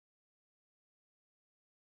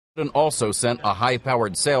Biden also sent a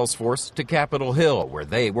high-powered sales force to Capitol Hill, where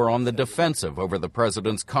they were on the defensive over the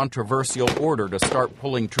president's controversial order to start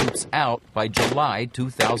pulling troops out by July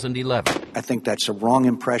 2011. I think that's a wrong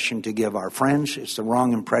impression to give our friends. It's the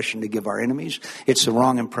wrong impression to give our enemies. It's the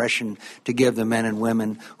wrong impression to give the men and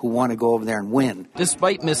women who want to go over there and win.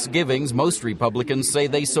 Despite misgivings, most Republicans say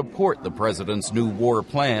they support the president's new war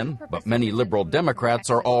plan, but many liberal Democrats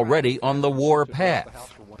are already on the war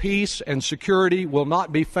path. Peace and security will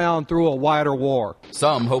not be found through a wider war.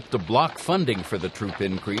 Some hope to block funding for the troop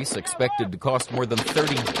increase, expected to cost more than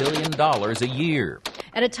 $30 billion a year.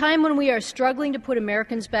 At a time when we are struggling to put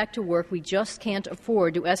Americans back to work, we just can't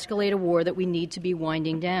afford to escalate a war that we need to be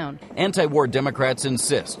winding down. Anti-war Democrats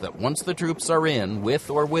insist that once the troops are in, with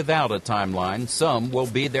or without a timeline, some will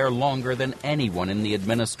be there longer than anyone in the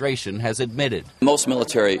administration has admitted. Most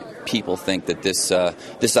military people think that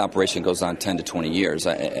this operation goes on 10 to 20 years.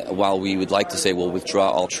 While we would like to say we'll withdraw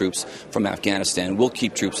all troops from Afghanistan, we'll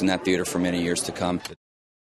keep troops in that theater for many years to come.